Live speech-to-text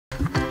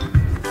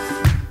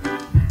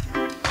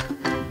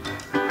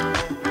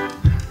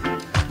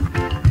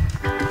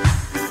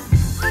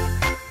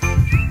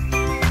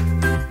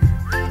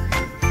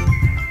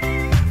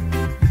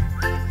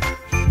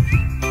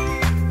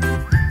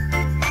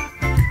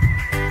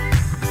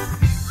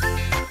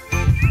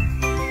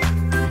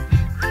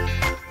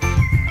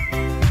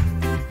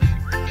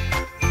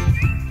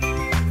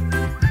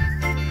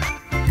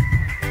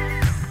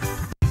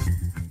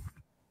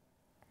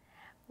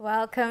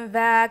welcome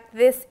back.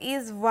 This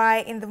is Y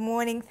in the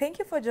Morning. Thank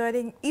you for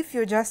joining. If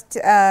you're just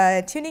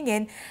tuning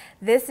in,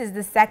 this is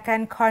the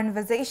second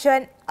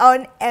conversation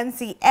on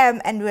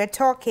MCM, and we're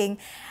talking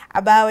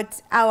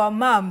about our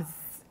moms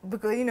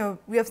because, you know,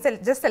 we have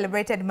just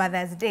celebrated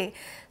Mother's Day.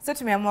 So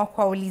tumeamua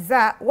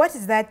kuuliza, what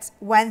is that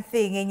one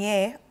thing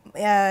yenye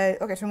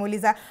okay,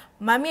 tumeuliza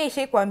mami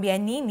aisha kuambia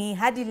nini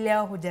hadi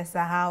leo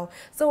hujasahau.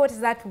 So what is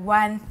that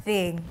one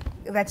thing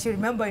that you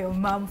remember your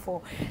mom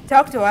for?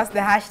 Talk to us. The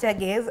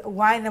hashtag is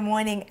Y in the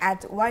Morning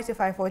at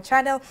Y254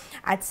 channel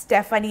at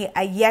Stephanie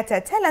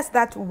Ayeta. Tell us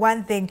that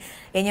one thing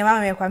yenye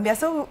mama amekwambia.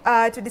 So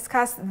to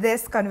discuss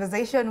this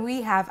conversation,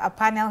 we have a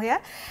panel here,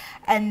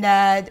 and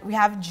we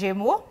have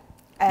Jemo,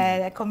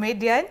 a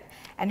comedian,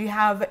 and we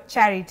have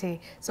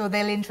Charity. So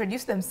they'll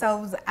introduce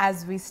themselves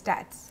as we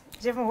start.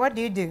 Jemo, what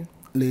do you do?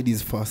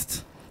 Ladies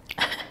first.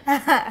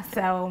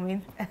 So,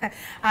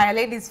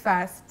 ladies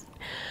first.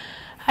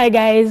 Hi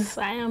guys,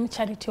 I am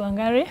Charity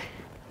Wangari.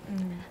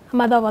 A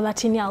mother of a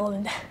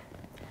 13-year-old.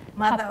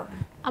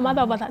 A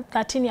mother of a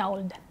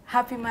 13-year-old.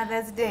 Happy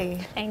Mother's Day.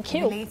 Thank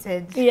you.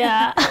 Related.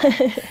 Yeah.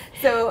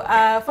 So,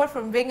 apart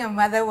from being a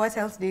mother, what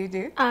else do you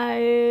do?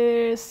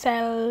 I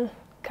sell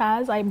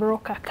cars. I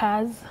broker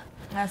cars.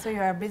 So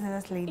you're a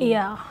business lady.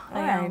 Yeah,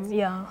 I Right. am.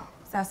 Yeah.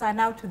 So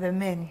now to the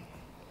men.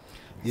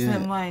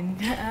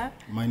 Yeah.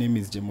 My name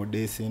is Jemo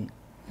Desin.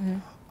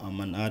 I'm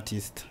an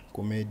artist,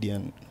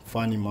 comedian,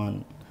 funny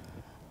man,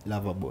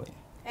 lover boy.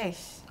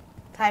 Eish.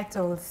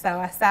 Title,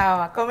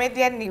 sawa.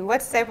 Comedian, what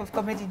type of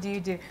comedy do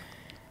you do?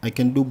 I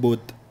can do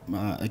both.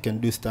 I can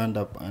do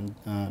stand-up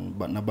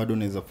but nabado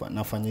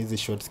nafanya hizi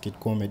short skit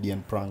comedy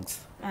and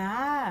pranks.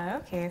 Ah,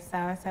 okay,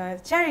 sawa.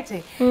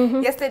 Charity,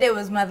 yesterday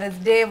was Mother's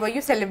Day. Were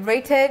you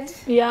celebrated?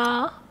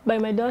 Yeah, by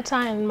my daughter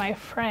and my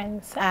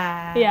friends.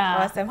 Ah, yeah.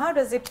 Awesome. How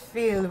does it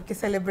feel to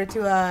celebrate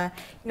you,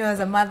 as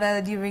a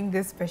mother during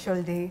this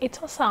special day?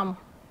 It's awesome.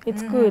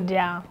 It's good,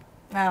 yeah.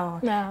 Wow.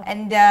 Yeah.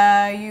 And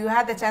you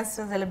had the chance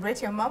to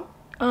celebrate your mom?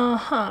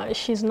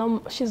 She's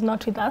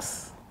not with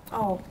us.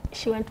 Oh.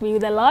 She went to be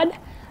with the Lord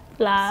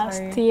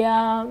last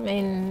year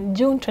in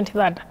June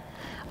 23rd.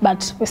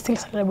 But we still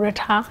celebrate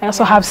her. I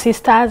also have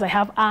sisters, I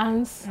have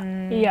aunts.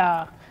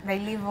 Yeah. They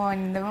live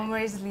on, the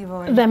memories live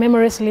on. The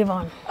memories live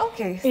on.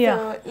 Okay,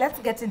 so let's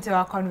get into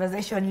our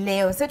conversation,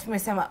 Leo. So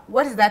tumesema,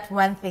 what is that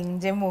one thing,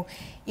 Jemo,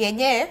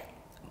 yenye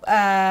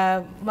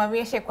mami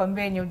yeshe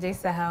kwambia yenye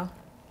hujaisahau?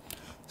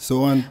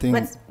 So one thing.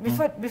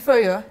 But before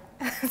you,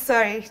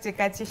 sorry to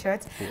cut you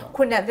short,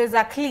 there's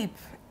a clip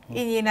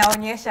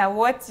inaonyesha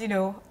what,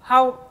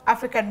 how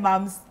African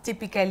moms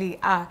typically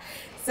are.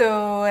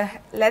 So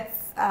let's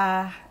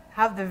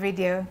have the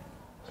video.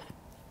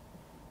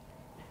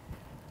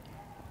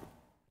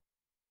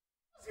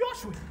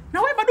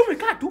 Na wewe bado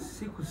umekaa tu?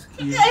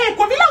 Sikusikia.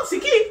 Kwa vile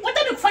usikii,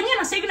 wacha nikufanyie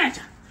na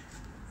signature.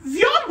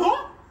 Vyombo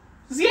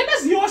ziende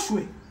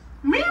zioshwe.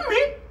 Mimi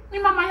ni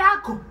mama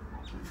yako.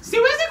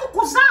 Siwezi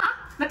kukuzaa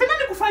na tena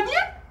nikufanyie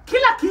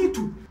kila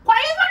kitu. Kwa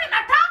hivyo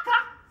ninataka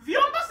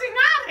vyombo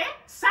sing'are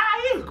saa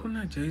hii. Kuna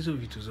haja hizo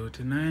vitu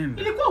zote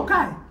naenda. Ilikuwa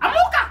ukae.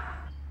 Amuka.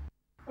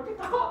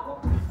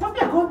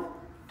 Kwambia kwa.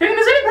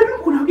 Tengeneza hii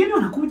bedroom, kuna wageni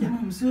wanakuja.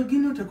 Msi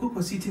wageni utakuwa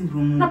kwa sitting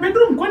room. Na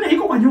bedroom kwani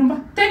iko kwa nyumba?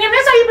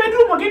 Tengeneza hii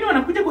bedroom, wageni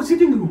wanakuja kwa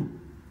sitting room.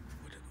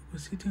 Utakuwa kwa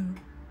sitting room.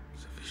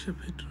 Safisha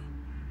bedroom.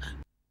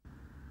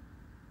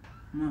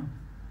 Mama,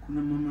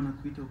 kuna mama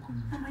anakuita huko.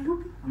 Mama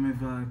yupi?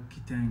 Amevaa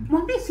kitenge.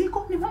 Mwambie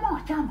siko, ni mama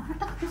wa chama.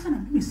 Nataka pesa na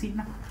mimi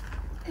sina.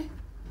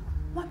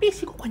 Mwambie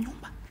siko kwa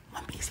nyumba.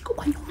 Mwambie siko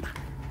kwa nyumba.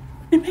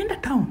 Nimeenda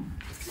town.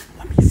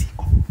 Mwambie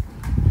siko.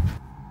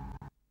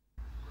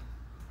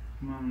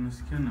 Mama,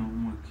 nasikia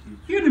naumwa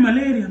kichwa. Hiyo ni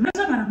malaria.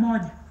 Meza mara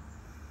moja.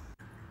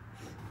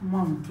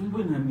 Mama, tumbo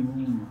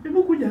inaniuma.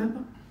 Hebu kuja hapa.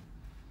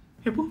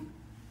 Hebu.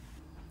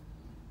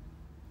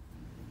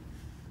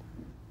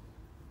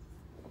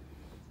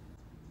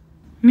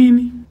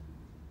 Nini?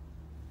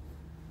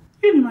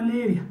 Hiyo ni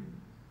malaria.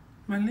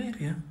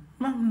 Malaria?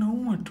 Mama,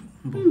 naumwa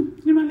tumbo.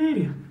 Ni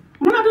malaria.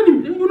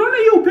 Unaona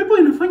hiyo upepo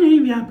inafanya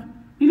hivi hapa.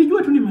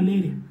 Nilijua tu ni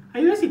malaria.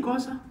 Haiwezi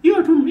kosa.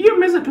 Hiyo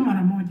meza tu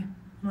mara moja.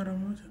 Mara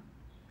moja.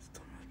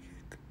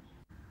 Stomachache.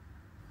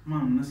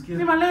 Mama, nasikia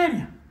ni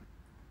malaria.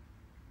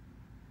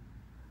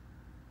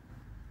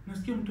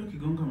 Nasikia mtu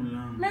akigonga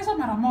mlango. Meza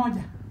mara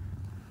moja.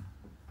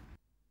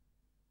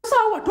 Sasa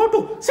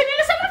watoto, si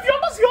nilisema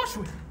vyombo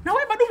zioshwe. Na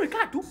wewe bado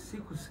umekaa tu?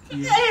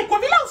 Sikusikia. Kwa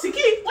vile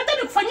usikii, wacha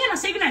nikufanyie na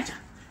signature.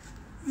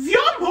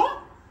 Vyombo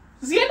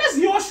ziende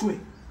zioshwe.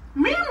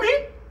 Mimi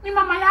ni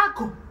mama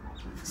yako.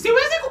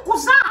 Siwezi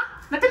kukuzaa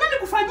na tena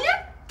nikufanyie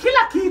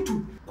kila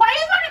kitu. Kwa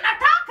hivyo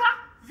ninataka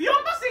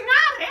vyombo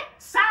sing'are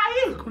saa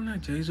hii. Kuna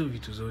haja hizo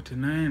vitu zote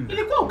naenda.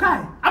 Ilikuwa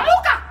ukae.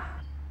 Amuka.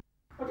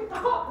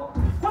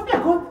 Kwambia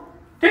kwa.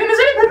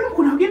 Tengeneza hii bedroom,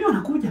 kuna wageni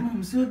wanakuja.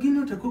 Msi wageni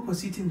utakuwa kwa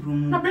sitting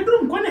room. Na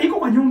bedroom kwani iko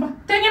kwa nyumba?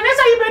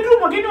 Tengeneza hii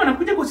bedroom, wageni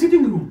wanakuja kwa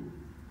sitting room.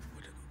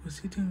 Utakuwa kwa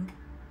sitting room.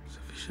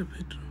 Safisha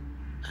bedroom.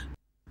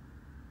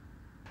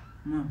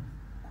 Mama,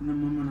 kuna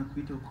mama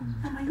anakuita huko.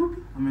 Mama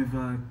yupi?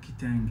 Amevaa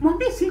kitenge.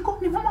 Mwambie siko,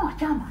 ni mama wa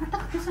chama.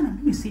 Nataka pesa na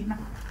mimi sina.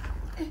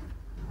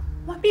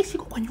 Mwambie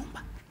siko kwa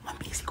nyumba.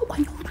 Mwambie Siko kwa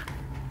nyumba.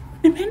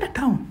 Nimeenda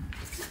town.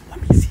 Kwa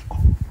misiko.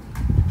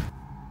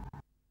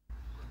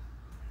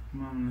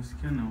 Mama,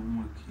 nasikia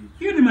naumwa kichwa.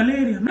 Hiyo ni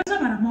malaria.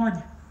 Meza mara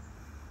moja.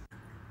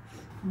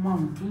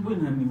 Mama, tumbo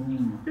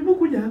inaniuma. Hebu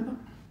kuja hapa.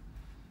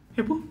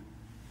 Hebu.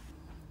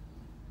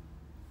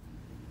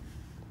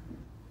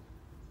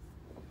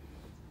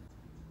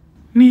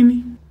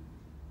 Nini?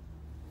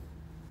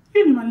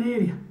 Hiyo ni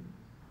malaria.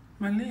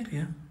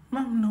 Malaria?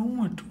 Mama,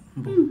 naumwa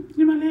tumbo.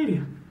 Ni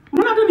malaria.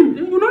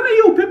 Unaona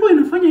hiyo upepo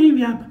inafanya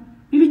hivi hapa.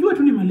 Nilijua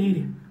tu ni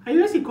malaria.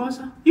 Haiwezi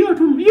kosa.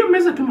 Hiyo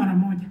meza tu mara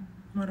moja.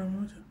 Mara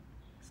moja.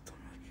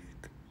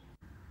 Stomachache.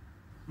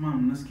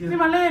 Mama, nasikia Ni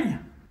malaria.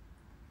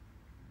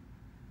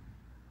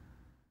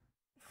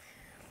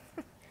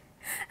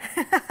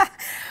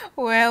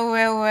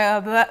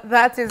 Well,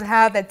 that is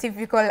how the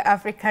typical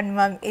African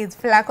mom is.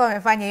 Flako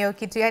amefanya hiyo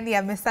kitu, yani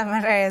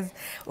amesummarize.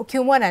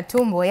 Ukiumwa na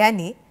tumbo,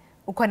 yani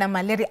uko na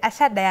malaria,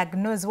 asha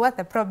diagnose what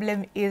the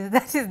problem is.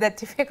 That is the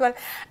typical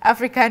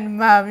African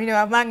mom, you know,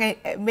 among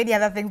many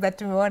other things that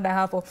tumeona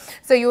hapo.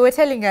 So you were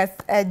telling us,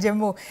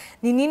 Jemo,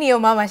 ni nini hiyo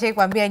mama shai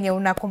kwambia nye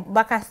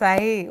unakumbuka saa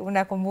hii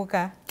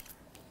unakumbuka?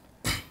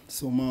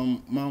 So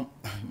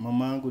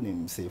mama yangu ni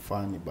msee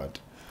funny, but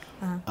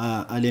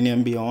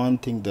aliniambia one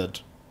thing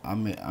that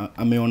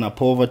ameona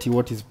poverty,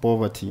 what is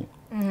poverty,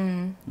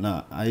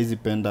 na haizi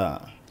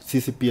penda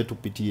sisi pia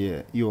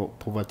tupitie hiyo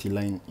poverty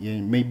line,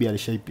 maybe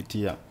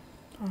alishaipitia.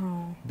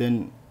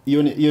 Then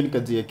hiyo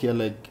nikajiwekea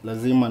like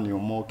lazima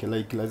niomoke,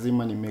 like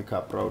lazima ni make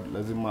her proud,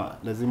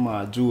 lazima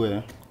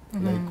ajue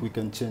like we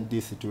can change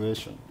this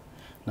situation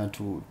na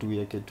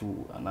tuweke to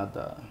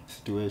another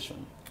situation.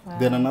 Wow.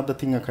 Then another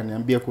thing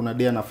akaniambia kuna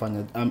day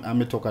anafanya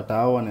ametoka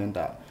tao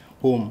anaenda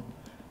home,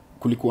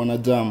 kulikuwa na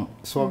jam,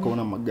 so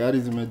akaona magari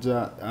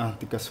zimejaa,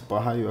 tika super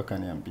highway,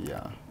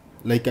 akaniambia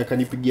like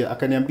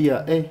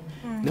akaniambia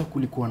leo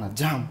kulikuwa na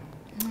jam.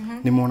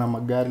 Nimeona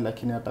magari,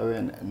 lakini hata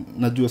wewe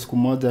najua siku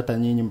moja hata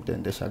nyinyi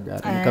mtaendesha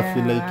gari.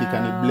 Nikafeel like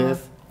ikani bless.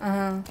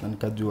 Na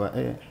nikajua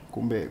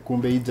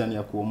kumbe hii jani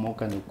ya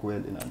kuomoka ni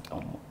ukweli na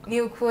nitaomoka.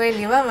 Ni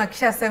ukweli, mama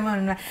kisha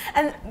sema.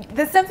 And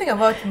there's something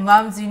about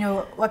moms, you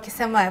know,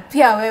 wakisema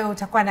pia wewe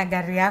utakuwa na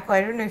gari yako.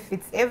 I don't know if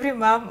it's every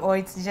mom or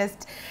it's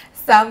just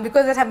some,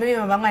 because hata mimi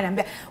mamangu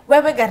ananiambia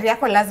wewe gari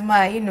yako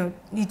lazima, you know,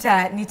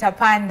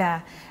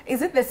 nitapanda.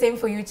 Is it the same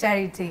for you,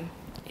 Charity?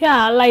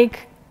 Yeah, like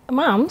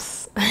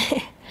moms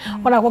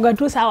wanakuwa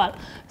tu sawa.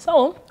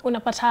 So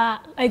unapata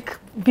like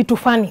vitu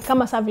funny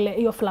kama saa vile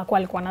hiyo Flako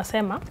alikuwa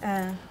anasema.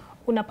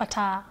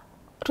 Unapata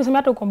tuseme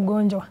hata uko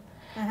mgonjwa.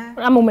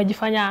 Ama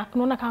umejifanya,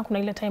 unaona kama kuna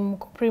ile time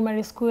uko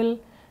primary school,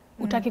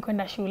 utaki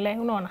kwenda shule,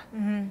 unaona?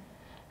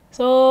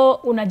 So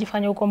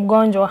unajifanya uko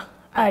mgonjwa.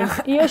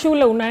 Hiyo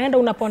shule unaenda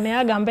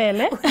unaponeaga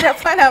mbele.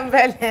 Utapana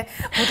mbele.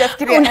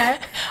 Utafikiria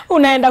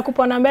unaenda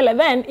kupona mbele,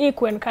 then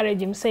equal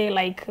encourage him, say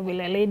like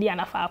vile lady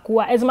anafaa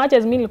kuwa. As much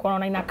as mimi nilikuwa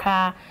naona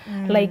inakaa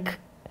like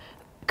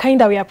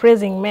kind of we are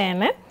praising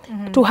men,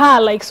 to her,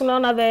 like, so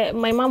now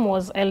my mom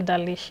was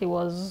elderly, she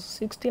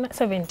was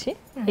 70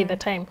 at the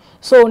time,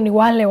 so ni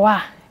wale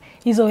wa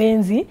hizo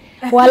enzi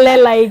wale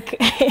like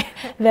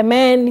the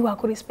men ni wa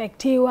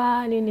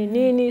kurespectiwa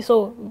nini,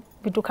 so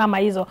vitu kama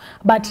hizo,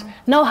 but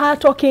now her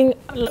talking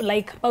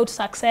like about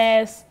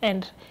success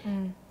and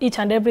each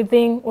and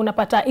everything,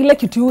 unapata ile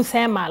kitu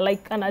usema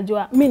like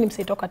anajua mimi ni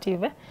msee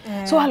talkative,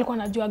 so alikuwa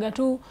anajuaga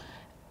tu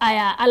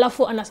aya,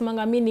 alafu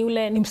anasemanga mimi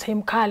ule ni msee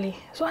mkali,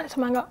 so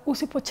anasemanga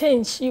usipo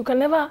change you can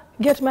never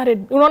get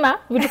married, unaona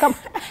vitu kama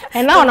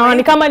and now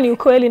naona kama ni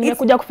ukweli,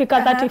 nimekuja kufika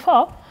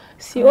 34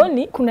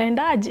 sioni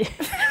kunaendaje.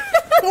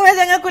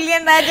 Unashanga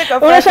kuliendaje kwa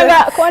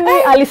unashanga kwani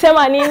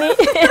alisema nini?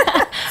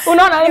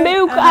 Unaona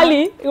mbeu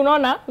kali,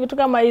 unaona vitu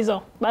kama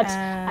hizo, but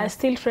I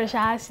still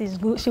treasure her,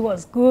 she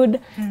was good.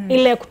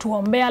 Ile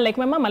kutuombea,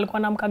 like my mama alikuwa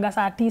anamkaga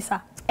saa 9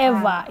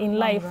 ever in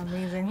life.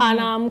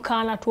 Anaamka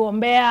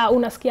anatuombea,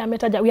 unasikia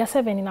ametaja, we are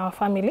 7 in our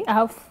family. I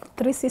have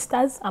 3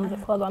 sisters, I'm the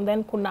fourth one,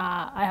 then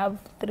I have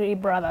 3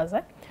 brothers.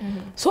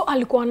 So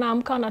alikuwa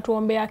anaamka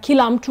anatuombea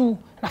kila mtu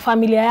na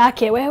familia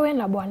yake, wewe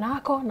na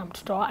bwanako na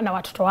mtoto na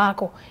watoto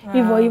wako,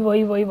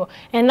 hivyo.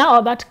 And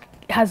now that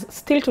has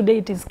still today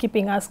it is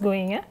keeping us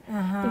going.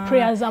 The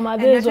prayers of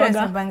mothers.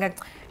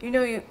 You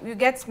know, you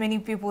get many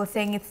people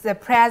saying it's the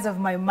prayers of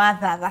my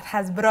mother that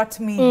has brought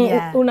me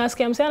here.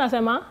 Unasikia msee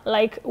anasema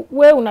like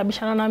wewe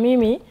unabishana na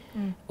mimi,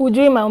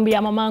 ujui maombi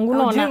ya mamangu,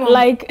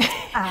 unaona like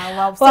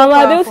wow, so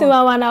wamadhi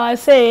mama na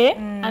wasee,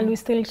 and we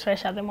still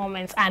treasure the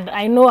moments, and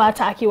I know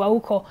hata akiwa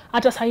huko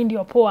hata sasa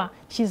ndio poa,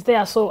 she's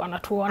there, so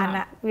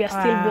anatuona, we are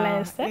still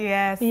blessed.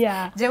 Yes.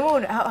 Yeah.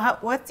 Jemo,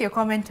 what's your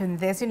comment on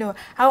this? You know,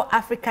 how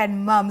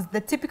African moms,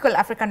 the typical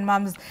African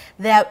moms,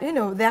 they are, you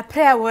know, they are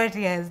prayer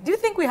warriors. Do you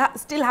think we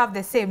still have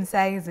the same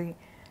size?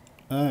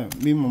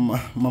 Mimi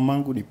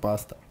mamangu ni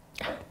pastor.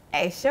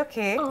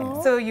 Okay.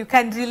 So you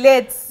can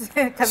relate.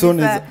 So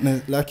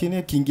lakini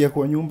akiingia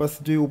kwa nyumba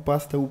sijui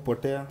upasta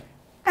upotea.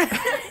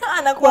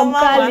 Anakuwa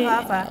mama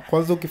hapa.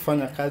 Kwanza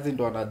ukifanya kazi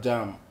ndo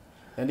anajam.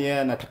 Yaani yeye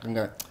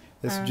anatakanga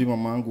sijui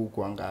mamangu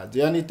huko angaje.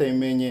 Yaani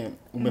time yenye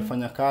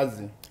umefanya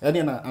kazi, yaani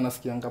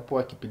anasikianga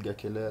poa akipiga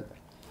kelele.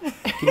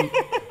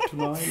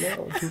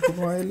 tunaelewa.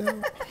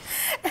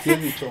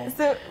 Siwezi choma.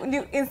 So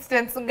ni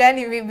instance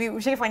gani maybe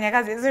ushaifanya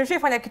kazi,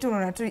 ushaifanya kitu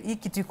unaona tu hii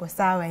kitu iko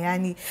sawa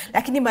yani,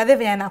 lakini madhe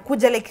venye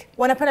anakuja like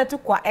wanapenda tu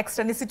kwa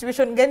extra, ni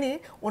situation gani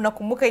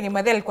unakumbuka yenye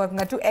madhe alikuwa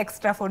kuna tu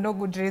extra for no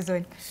good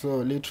reason?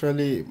 So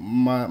literally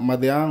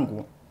madhe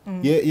yangu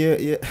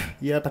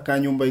ye ataka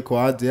nyumba iko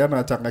aje,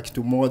 anataka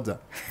kitu moja.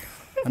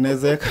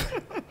 Anawezeka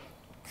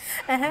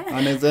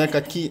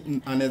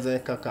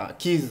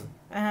keys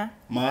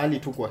mahali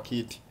tu kwa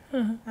kiti.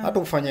 Hata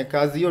ufanye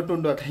kazi hiyo tu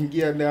ndo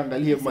ataingia na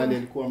angalie mali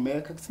alikuwa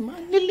ameweka, akisema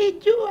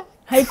nilijua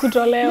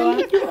haikutolewa.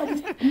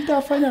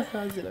 Nitafanya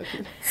kazi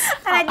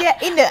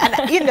lakini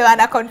anajua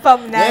ana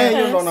confirm na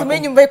sume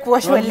nyumba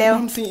ikuoshwe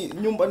leo.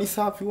 Nyumba ni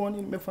safi, uone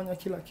nimefanya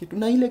kila kitu.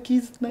 Na ile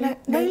keys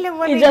na ile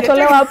money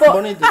ijatolewa hapo.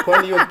 Mbona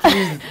kwa hiyo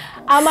keys?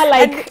 Ama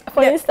like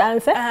for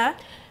instance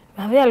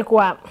Mavi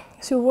alikuwa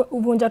si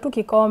uvunja tu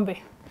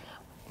kikombe.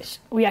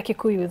 Uya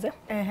Kikuyuze.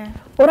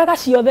 Uraka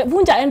shiothe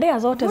vunja endea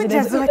zote zile.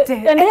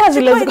 Endea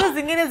zile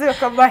zingine zile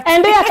kabati.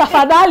 Endea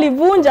tafadhali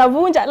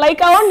vunja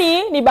like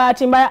aoni ni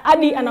bahati mbaya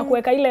hadi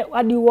anakuweka ile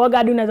hadi uoga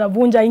hadi unaweza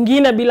vunja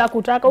ingine bila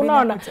kutaka,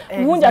 unaona?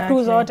 Vunja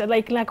tu zote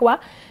like kwa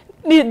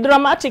ni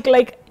dramatic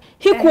like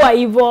hikuwa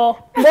hivyo.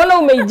 Mbona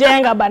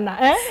umeijenga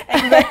bana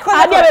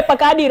hadi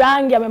amepaka hadi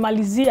rangi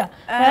amemalizia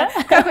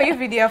Kako hii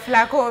video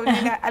Flako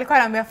alikuwa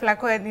anamwambia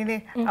Flako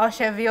nini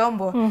aoshe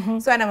vyombo,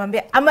 so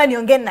anamwambia ama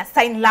niongee na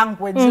sign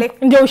language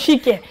like ndio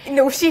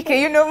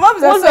ushike you know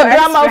moms are so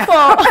drama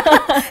for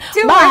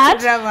too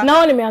much drama.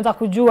 Nao nimeanza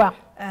kujua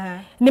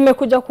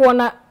nimekuja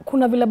kuona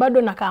kuna vile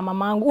bado nakaa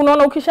mamangu,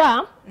 unaona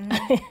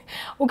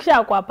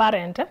ukisha kwa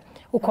parent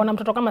ukaona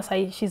mtoto kama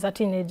sahi she's a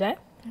teenager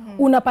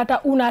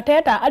unapata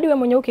unateta hadi wewe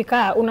mwenyewe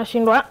ukikaa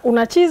unashindwa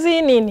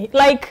unachizi nini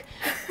like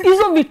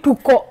hizo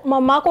vituko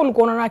mamako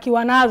ulikuwa unaona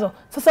akiwa nazo,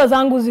 sasa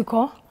zangu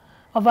ziko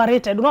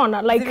overrated,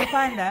 unaona like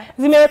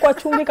zimewekwa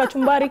chumvi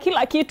kachumbari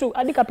kila kitu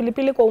hadi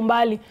kapilipili kwa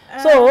umbali.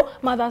 So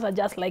mothers are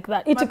just like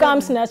that, it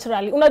comes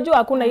naturally. Unajua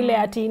hakuna ile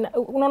ati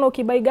unaona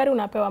ukibai gari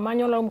unapewa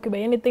manual au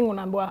ukibai anything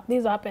unaambiwa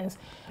this happens.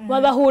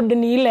 Motherhood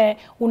ni ile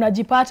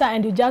unajipata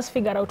and you just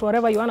figure out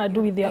whatever you want to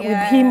do with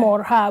with him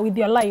or her with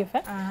your life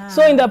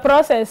So in the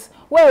process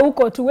wewe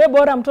uko tu wewe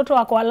bora mtoto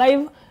wako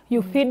alive,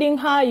 you feeding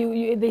her,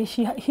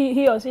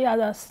 he or she has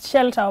a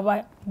shelter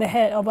over the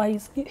head over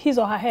his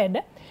or her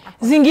head.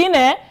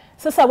 Zingine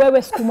sasa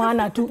wewe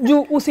sukumana tu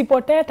juu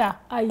usipoteta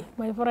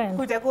my friend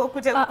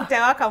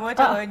kutawaka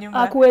moto kwa nyumba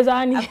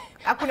hakuwezani,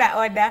 hakuna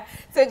order.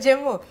 So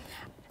Jemo,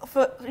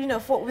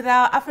 with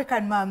our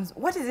African moms,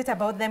 what is it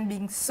about them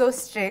being so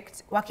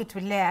strict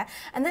wakitulea,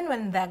 and then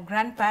when their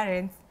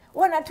grandparents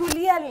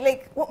wanatulia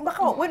like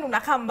mpaka when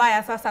unakaa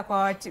mbaya sasa kwa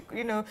watu,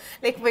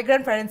 like my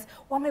grandparents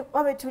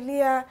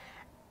wametulia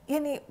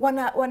yani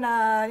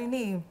wana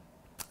nini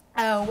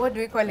what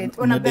do we call it?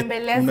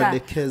 Wanabembeleza.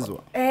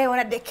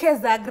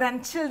 Wanadekeza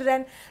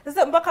grandchildren.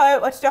 Sasa mpaka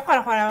watoto wako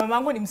wanakuwa na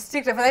mamangu ni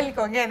mstrict, afadhali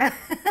kaongea na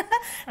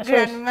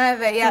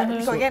grandmother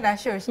kaongea na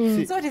shosh.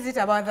 So what is it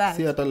about that?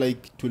 Si hata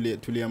like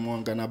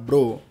tuliamwanga na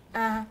bro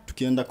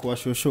tukienda kwa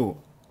shosho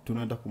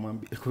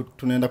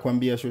tunaenda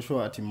kuambia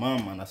shosho ati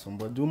mama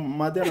anasumbua juu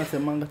mother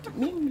anasemanga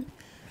mimi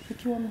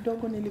nikiwa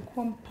mdogo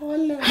nilikuwa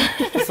mpole.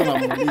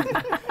 Sasa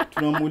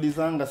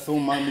tunamuulizanga so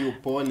mami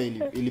upole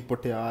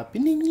ilipotea wapi?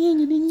 Ni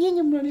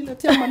nyinyi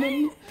mnaniletea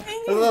maneno.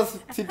 Sasa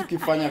si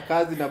tukifanya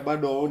kazi na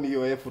bado haoni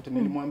hiyo effort.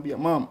 Nilimwambia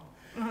mama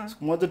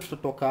siku moja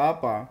tutatoka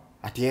hapa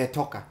ati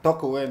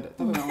toka uende.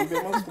 Sasa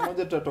namwambia mama siku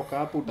moja tutatoka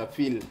hapa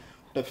utafeel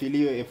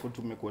hiyo effort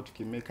tumekuwa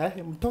tukimeka.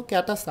 Mtoke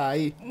hata saa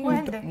hii.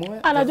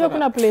 Anajua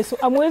kuna place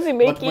amwezi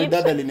make it. But my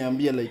dad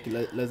aliniambia like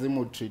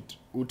lazima treat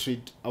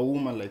a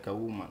woman like a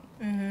woman.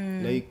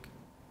 Like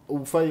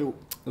ufai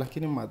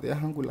lakini madhe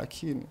yangu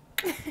lakini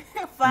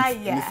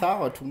fire. Ni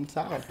sawa tu.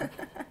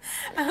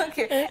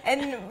 Okay,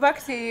 and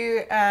back to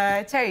you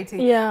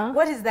Charity. Yeah.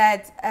 What is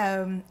that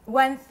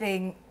one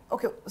thing,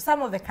 okay,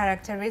 some of the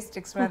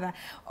characteristics rather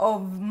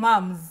of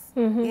moms,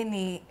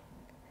 any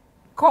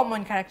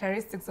common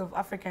characteristics of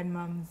African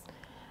moms?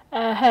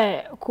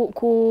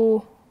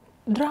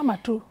 Drama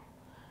tu.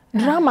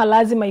 Drama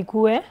lazima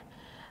ikue.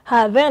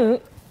 Then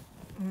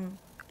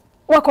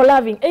wako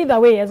loving either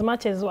way as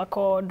much as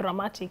wako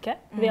dramatic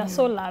they are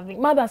so loving.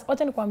 Mothers,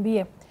 wacha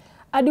nikwambie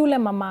hadi ule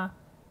mama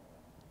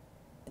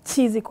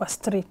chizi kwa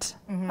street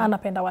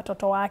anapenda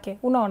watoto wake,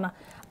 unaona?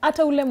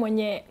 Hata ule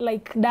mwenye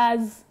like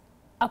does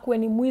akuwe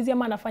ni mwizi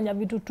ama anafanya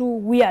vitu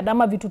tu weird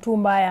ama vitu tu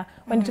mbaya,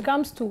 when it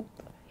comes to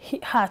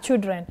her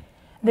children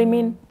they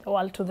mean the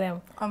world to them.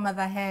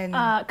 Mother hen.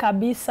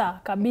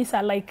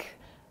 Kabisa like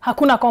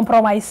hakuna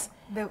compromise.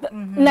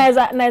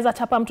 Naeza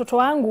chapa mtoto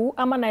wangu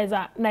ama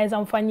naeza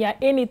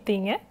mfanyia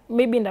anything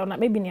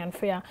maybe ni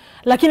unfair,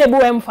 lakini hebu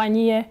wewe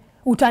mfanyie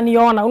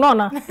utaniona,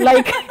 unaona?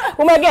 Like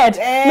umeget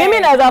mimi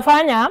naeza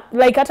fanya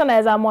like hata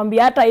naeza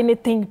mwambia hata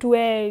anything to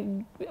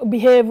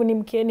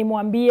behave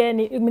nimwambie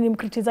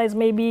nimcriticize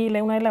maybe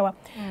ile, unaelewa?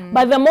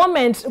 But the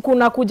moment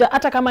kuna kuja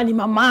hata kama ni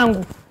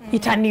mamangu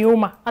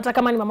itaniuma, hata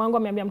kama ni mamangu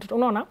ameambia mtoto,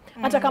 unaona?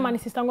 Hata kama ni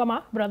sister yangu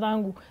ama brother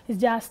yangu, it's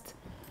just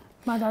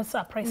mothers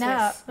are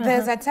priceless. Now,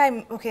 there's a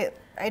time, okay,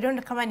 I don't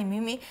know kama ni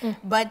mimi,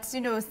 but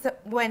you know, so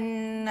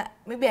when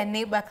maybe a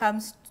neighbor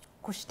comes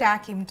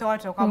kushtaki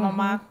mtoto kwa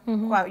mama,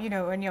 kwa, you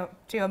know, when you're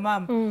to your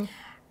mom,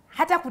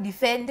 hata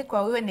kudefend kwa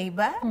huyo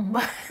neighbor,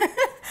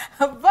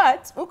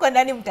 but uko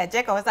ndani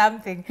mtacheka or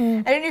something.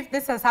 I don't know if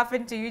this has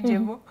happened to you,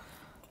 Jemo.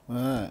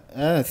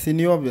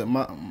 Senior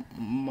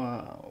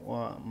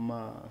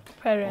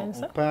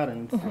Parents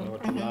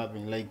what you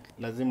having, like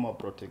lazima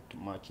protect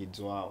my kids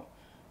wao,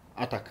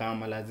 hata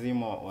kama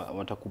lazima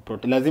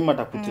watakuprotect, lazima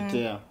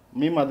atakutetea.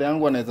 Mimi mother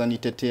yangu anaweza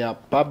nitetea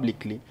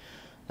publicly,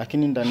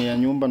 lakini ndani ya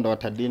nyumba ndo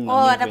atadeal na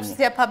mimi.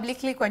 Atakutetea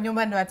publicly kwa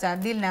nyumba ndo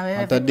atadeal na wewe.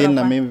 Atadeal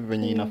na mimi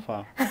venye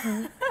inafaa.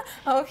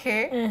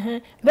 Okay.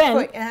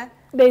 Then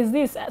there is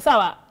this,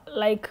 sawa,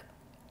 like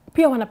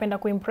pia wanapenda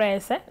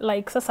kuimpress,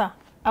 like sasa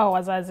hao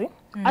wazazi,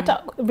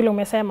 hata vile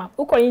umesema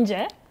uko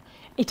nje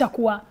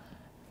itakuwa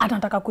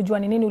anataka kujua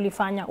ni nini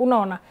ulifanya,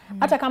 unaona,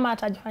 hata kama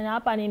atajifanya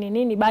hapa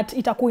nini but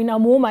itakuwa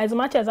inamuuma as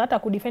much as hata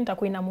kudefend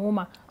itakuwa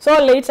inamuuma, so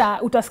later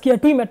utasikia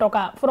tu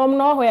imetoka from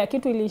nowhere,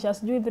 kitu ilisha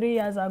sijui 3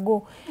 years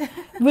ago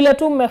vile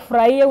tu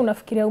umefurahia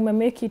unafikiria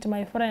make it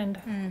my friend,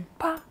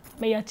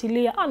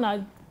 meachilia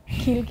ana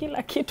kill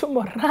kila kitu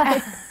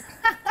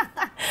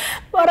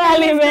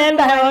morali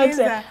imeenda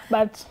yote,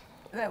 but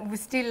we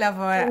still love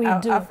our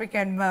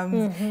African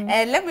moms.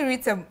 Let me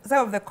read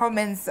some of the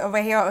comments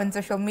over here on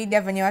social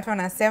media venye watu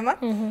wanasema.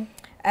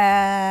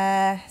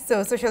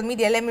 So social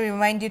media, let me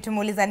remind you to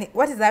muulizani,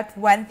 what is that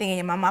one thing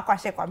yenye mama yako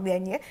ashakwambia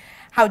nye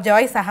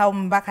haujawahi sahau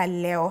mpaka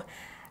leo?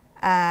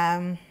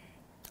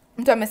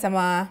 Mtu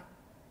amesema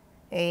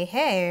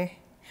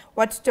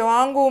watoto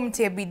wangu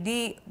mtie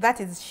bidii, that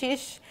is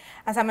shish.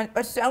 Asama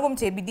watoto wangu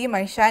mtie bidii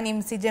maishani,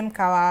 msije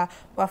mkawa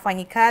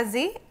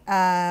wafanyikazi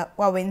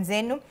wa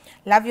wenzenu.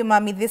 Love you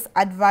mommy, this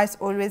advice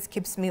always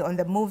keeps me on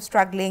the move,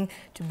 struggling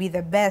to be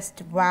the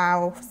best.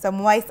 Wow,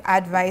 some wise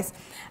advice.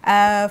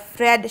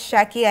 Fred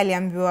Shaki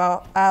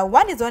aliambiwa,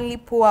 one is only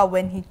poor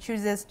when he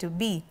chooses to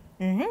be.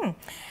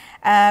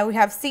 We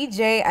have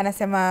CJ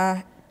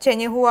anasema,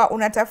 chenye huwa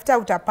unatafuta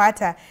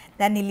utapata,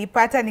 na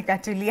nilipata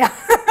nikatulia.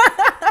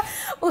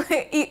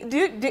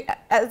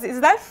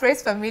 Is that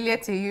phrase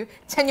familiar to you?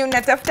 Chenye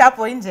unatafuta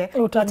hapo nje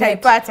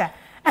utaipata.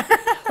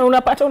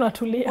 Unapata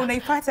unatulia.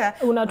 Unaipata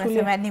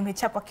unatulia.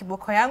 Nimechapa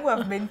kiboko yangu,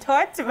 I've been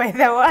taught by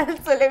the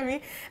world, so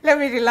let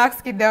me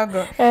relax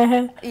kidogo.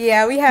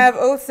 Yeah, we have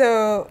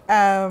also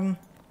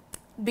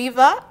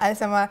Beaver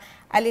anasema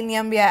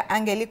aliniambia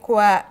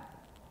angelikuwa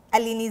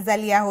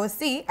alinizalia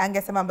hosi,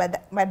 angesema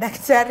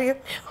madaktari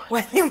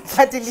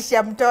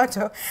walimpatilisha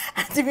mtoto,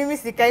 ati mimi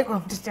sikai kwa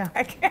mtoto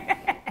wake.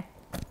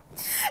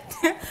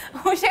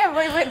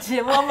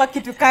 Ushawahi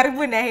kitu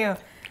karibu na hiyo?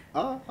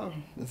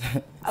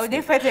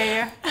 Haujaipata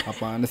hiyo?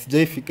 Hapana,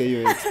 sijaifika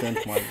hiyo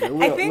extent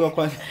moja. I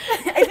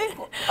think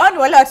on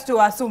wale watu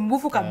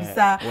wasumbufu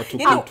kabisa.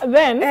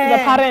 Then the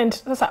parent,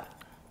 sasa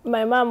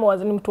my mom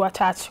was ni mtu wa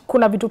church.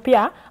 Kuna vitu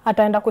pia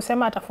ataenda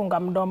kusema atafunga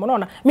mdomo,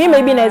 unaona? Mimi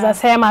maybe naweza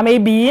sema,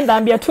 maybe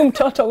ndaambia tu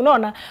mtoto,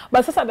 unaona?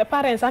 But sasa the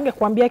parents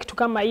angekuambia kitu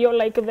kama hiyo,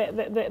 like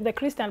the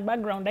Christian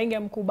background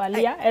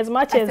angemkubalia as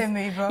much as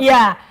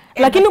yeah.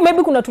 Lakini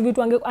maybe kuna tu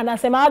vitu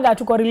anasemaga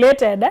tuko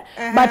related,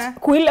 but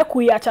kuile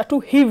kuiacha tu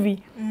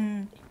hivi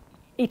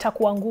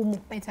itakuwa ngumu.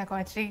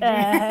 Itakuwa tricky.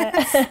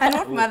 And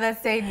what mother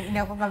said,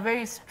 inakuwa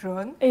very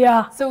strong.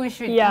 Yeah. So we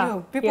should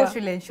know, people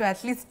should ensure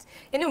at least,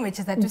 yani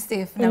umecheza tu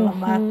safe na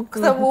mama.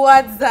 Because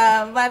words,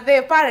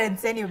 the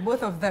parents, anyway,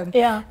 both of them,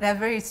 they're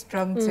very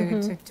strong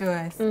to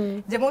us.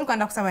 Jamu ulikuwa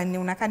nataka kusema nini?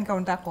 Unakaa nika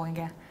unataka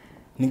kuongea?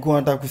 Nilikuwa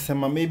nataka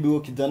kusema maybe huyo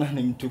kijana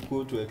ni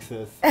mtukutu to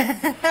excess.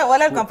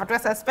 Wala kumpatwa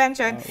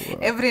suspension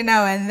every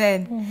now and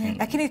then.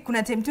 Lakini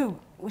kuna time tu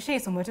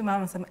ushaisoma tu mama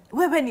anasema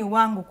wewe ni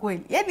wangu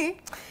kweli. Yani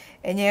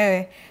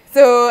enyewe.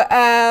 So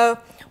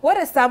what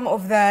are some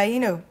of the, you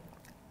know,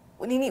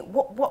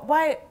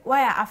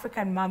 why are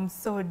African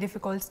moms so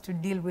difficult to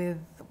deal with?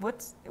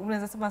 What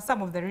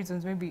some of the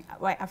reasons maybe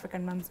why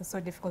African moms are so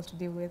difficult to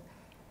deal with?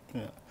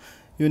 Yeah.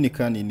 You ni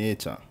kani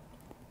nature.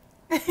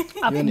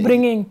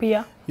 Upbringing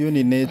pia. Hiyo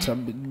ni nature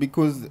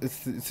because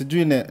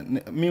sijui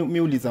mi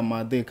uliza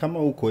madhe kama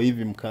uko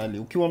hivi mkali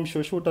ukiwa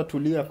mshosho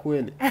utatulia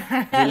kweli.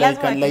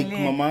 like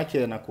mama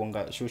yake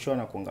anakuanga shosho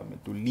anakuanga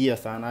ametulia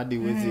sana hadi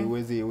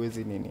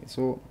uwezi nini.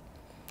 So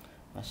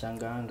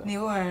nashangaanga.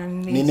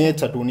 Ni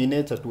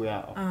nature tu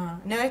yao.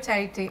 No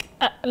charity.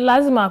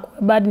 Lazima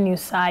bad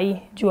news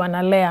sai juu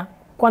analea.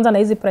 Kwanza na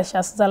hizi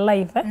pressures za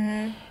life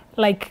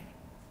like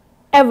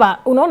ever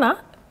unaona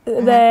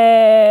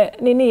the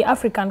nini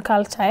African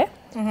culture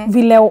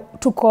vile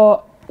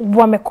tuko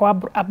wameko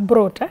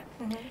abroad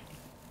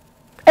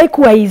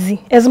haikuwa easy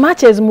as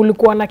much as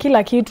mulikuwa na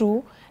kila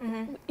kitu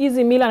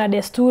hizi mila na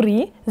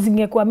desturi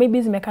zingekuwa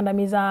maybe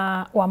zimekandamiza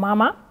wa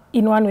mama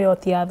in one way or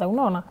the other,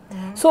 unaona.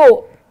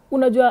 So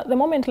unajua the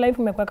moment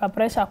life imekuweka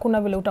pressure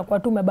hakuna vile utakuwa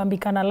tu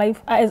umebambika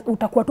life,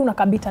 utakuwa tu na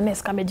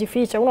kabitness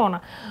kamejificha, unaona.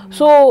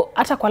 So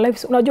hata kwa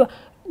life unajua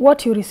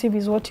what you receive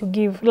is what you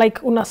give,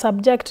 like una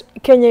subject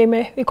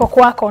kenye iko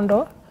kwako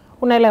ndo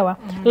unaelewa.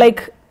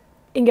 Like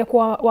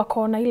ingekuwa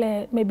wako na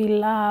ile maybe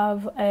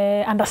love,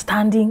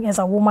 understanding as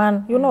a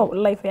woman, you know,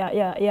 life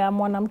ya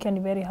mwanamke ni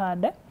very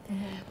hard.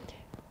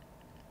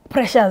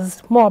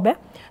 Pressures mob,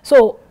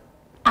 so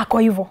ako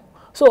hivyo,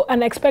 so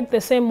and expect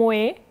the same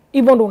way,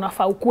 hivyo ndo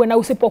unafaa ukue, na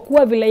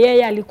usipokuwa vile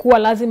yeye alikuwa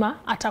lazima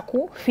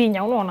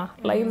atakufinya, unaona,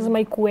 lazima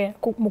ikue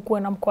mkue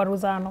na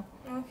mkwaruzano.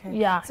 Okay.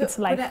 Yeah, so it's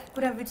life.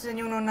 Kuna vitu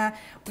zenye unaona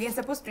we are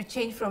supposed to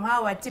change from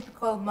how our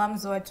typical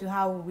moms were to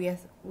how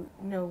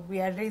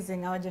we are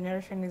raising, our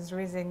generation is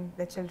raising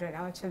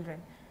our children.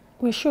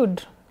 We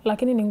should,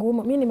 lakini ni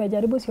ngumu. Mimi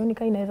nimejaribu, sioni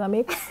kama inaweza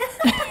make.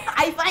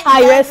 I find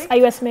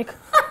iOS make.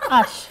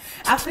 Ash.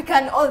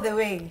 African all the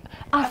way.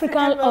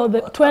 African all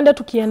the twende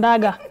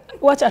tukiendaga.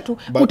 Wacha tu.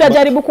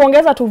 Utajaribu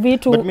kuongeza tu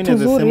vitu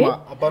tuzuri.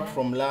 Apart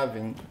from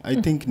loving, I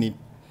think ni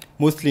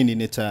mostly ni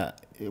nature,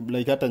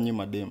 like hata nyi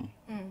madem.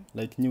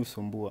 Like nyi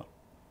usumbua.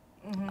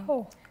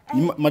 Oh.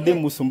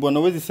 Madem usumbua, na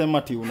wezi sema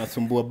ati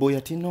unasumbua boy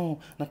ati no,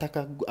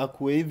 nataka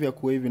akue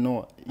hivi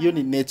no. Hiyo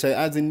ni nature,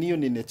 as in hiyo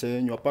ni nature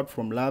yenyu, apart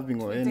from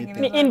loving or anything.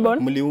 Ni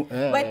inborn.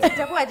 But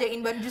itakuwaje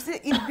inborn? You see,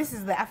 if this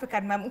is the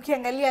African mom,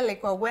 ukiangalia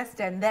like wa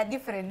Western, they're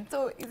different.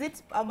 So is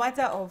it a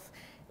matter of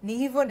ni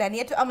hivyo ndani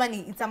yetu ama ni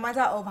it's a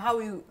matter of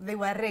how they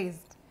were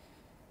raised?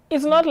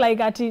 It's not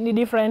like ati ni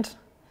different.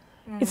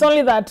 It's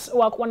only that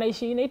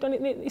wanaishi inaitwa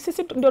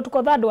sisi ndio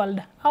tuko third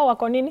world. Hao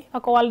wako nini?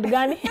 Wako world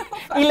gani?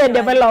 Ile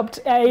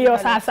developed hiyo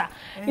sasa.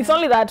 It's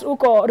only that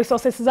uko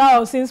resources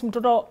zao since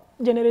mtoto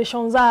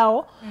generation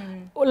zao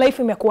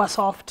life imekuwa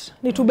soft.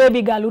 Ni tu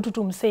baby girl utu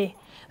tumsee.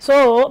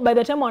 So by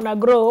the time wana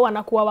grow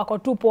wanakuwa wako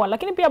tu poa,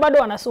 lakini pia bado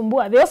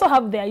wanasumbua. They also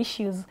have their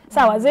issues.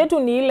 Sawa, zetu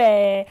ni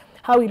ile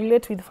how we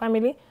relate with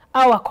family.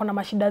 Au wako na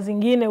mashida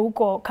zingine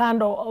huko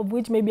kando, of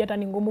which maybe hata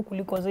ni ngumu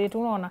kuliko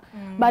zetu, unaona.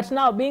 But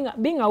now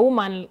being a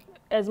woman,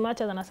 as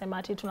much as anasema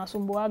ati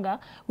tunasumbuaga,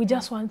 we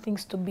just want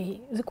things to be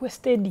zikuwe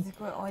steady,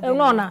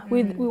 unaona.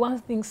 We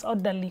want things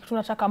orderly,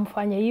 tunataka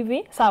mfanye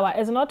hivi, sawa,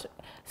 as not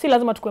si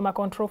lazima tukue ma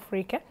control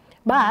freak,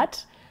 but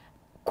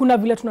kuna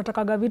vile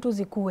tunatakaga vitu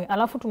zikuwe,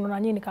 alafu tunaona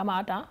nyinyi kama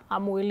hata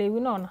amuelewi,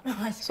 unaona.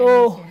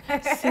 So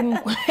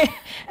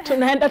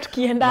tunaenda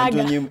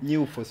tukiendaga. Nyi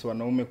ufosi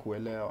wanaume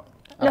kuelewa.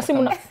 Na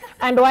simu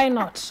and why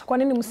not? Kwa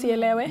nini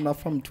msielewe?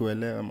 Nafahamu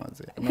tuelewe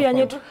maze. Pia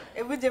nyetu.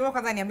 Hebu jema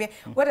kwanza niambie,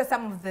 what are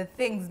some of the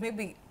things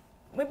maybe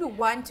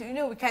one to,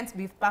 we can't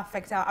be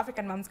perfect, our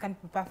African moms can't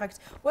be perfect.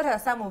 What are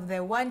some of the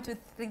 1 to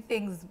 3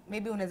 things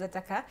maybe unaweza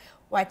taka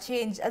wa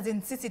change, as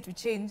in sisi to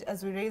change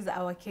as we raise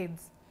our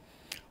kids?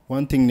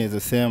 One thing naweza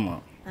sema,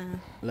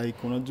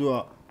 like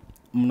unajua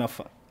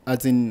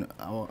as in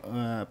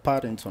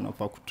parents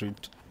wanafaa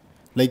kutreat,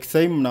 like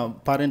say mna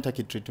parent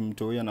akitreat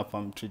mtu huyo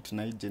anafaa mtreat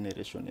na hii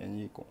generation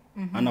yenyiko.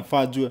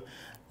 Anafaa jua,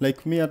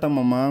 like mi hata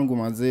mama yangu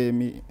mazee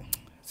mi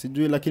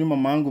sijui, lakini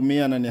mama yangu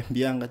mimi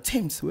ananiambianga,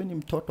 James wewe ni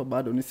mtoto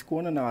bado,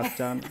 nisikuona na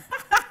wasichana.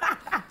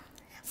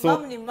 So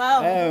mom ni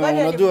mom,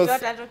 unajua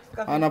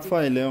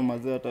anafaa leo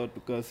mazee hata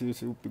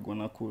tukasi upigwa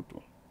na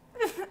kutu.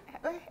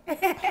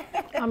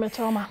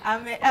 Amechoma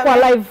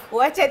kwa live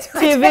watch it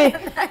TV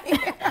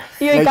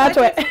hiyo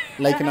ikatwe.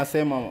 Like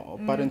nasema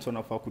parents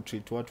wanafaa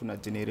kutreat watu na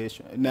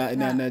generation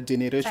na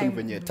generation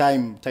venye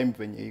time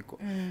venye iko.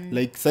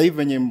 Like sasa hivi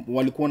venye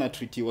walikuwa na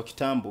treatiwa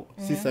kitambo,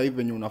 si sasa hivi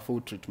venye unafaa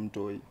treat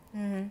mtu huyo.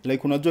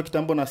 Like unajua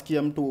kitambo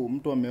nasikia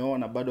mtu ameoa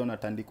na bado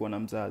anatandikwa na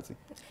mzazi.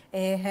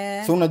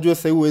 So unajua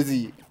sasa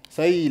huwezi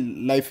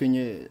life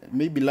yenye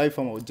maybe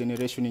life ama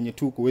generation yenye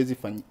tu kuwezi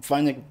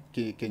fanya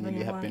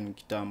kenye happen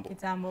kitambo.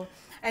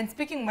 And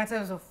speaking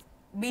matters of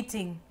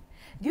beating,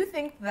 do you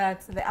think that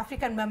the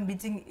African mom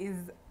beating is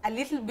a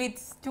little bit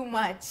too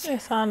much?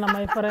 Sana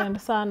my friend,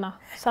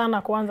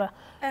 sana kwanza.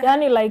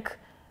 Yani like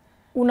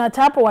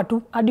unachapa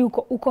watu hadi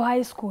uko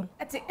high school.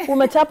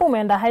 Umechapa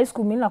umeenda high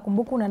school, mimi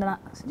nakumbuka unaenda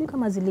sijui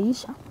kama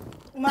ziliisha.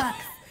 Max,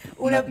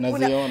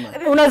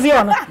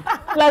 unaziona.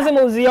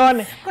 Lazima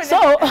uzione. So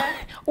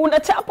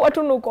unachapa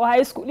watu uko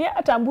high school. Yeye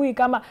atambui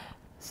kama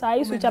saa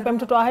hii uchape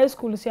mtoto wa high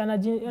school si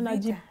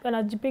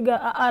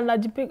anajipiga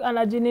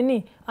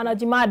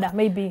anajimada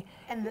maybe.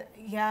 And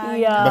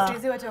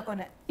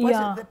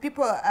the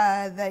people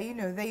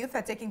the youth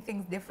are taking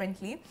things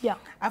differently.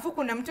 Afu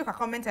kuna mtu ka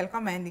comment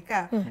alikuwa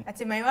ameandika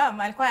ati my mom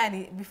alikuwa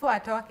before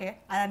atoke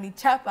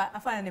ananichapa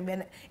afu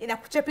ananiambia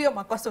inakuchapa hiyo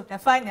makosa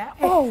utafanya.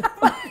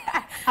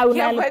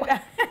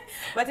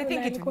 But I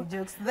think it was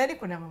jokes. Then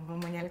kuna mambo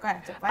mwenye alikuwa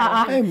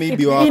anachapa.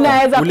 Maybe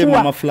ule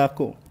mama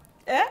Flako.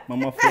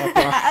 Mama Flako.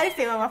 I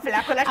say mama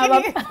Flako,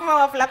 lakini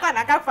mama Flako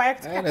anakaa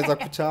fact. Anaweza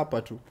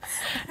kuchapa tu.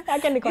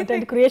 Yake ni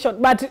content creation,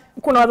 but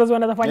kuna wazazi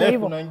wanaweza fanya hivyo.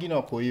 Kuna wengine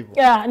wako hivyo.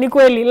 Yeah, ni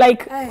kweli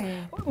like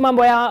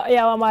mambo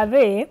ya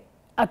wamadhe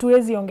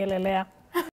hatuwezi ongelelea.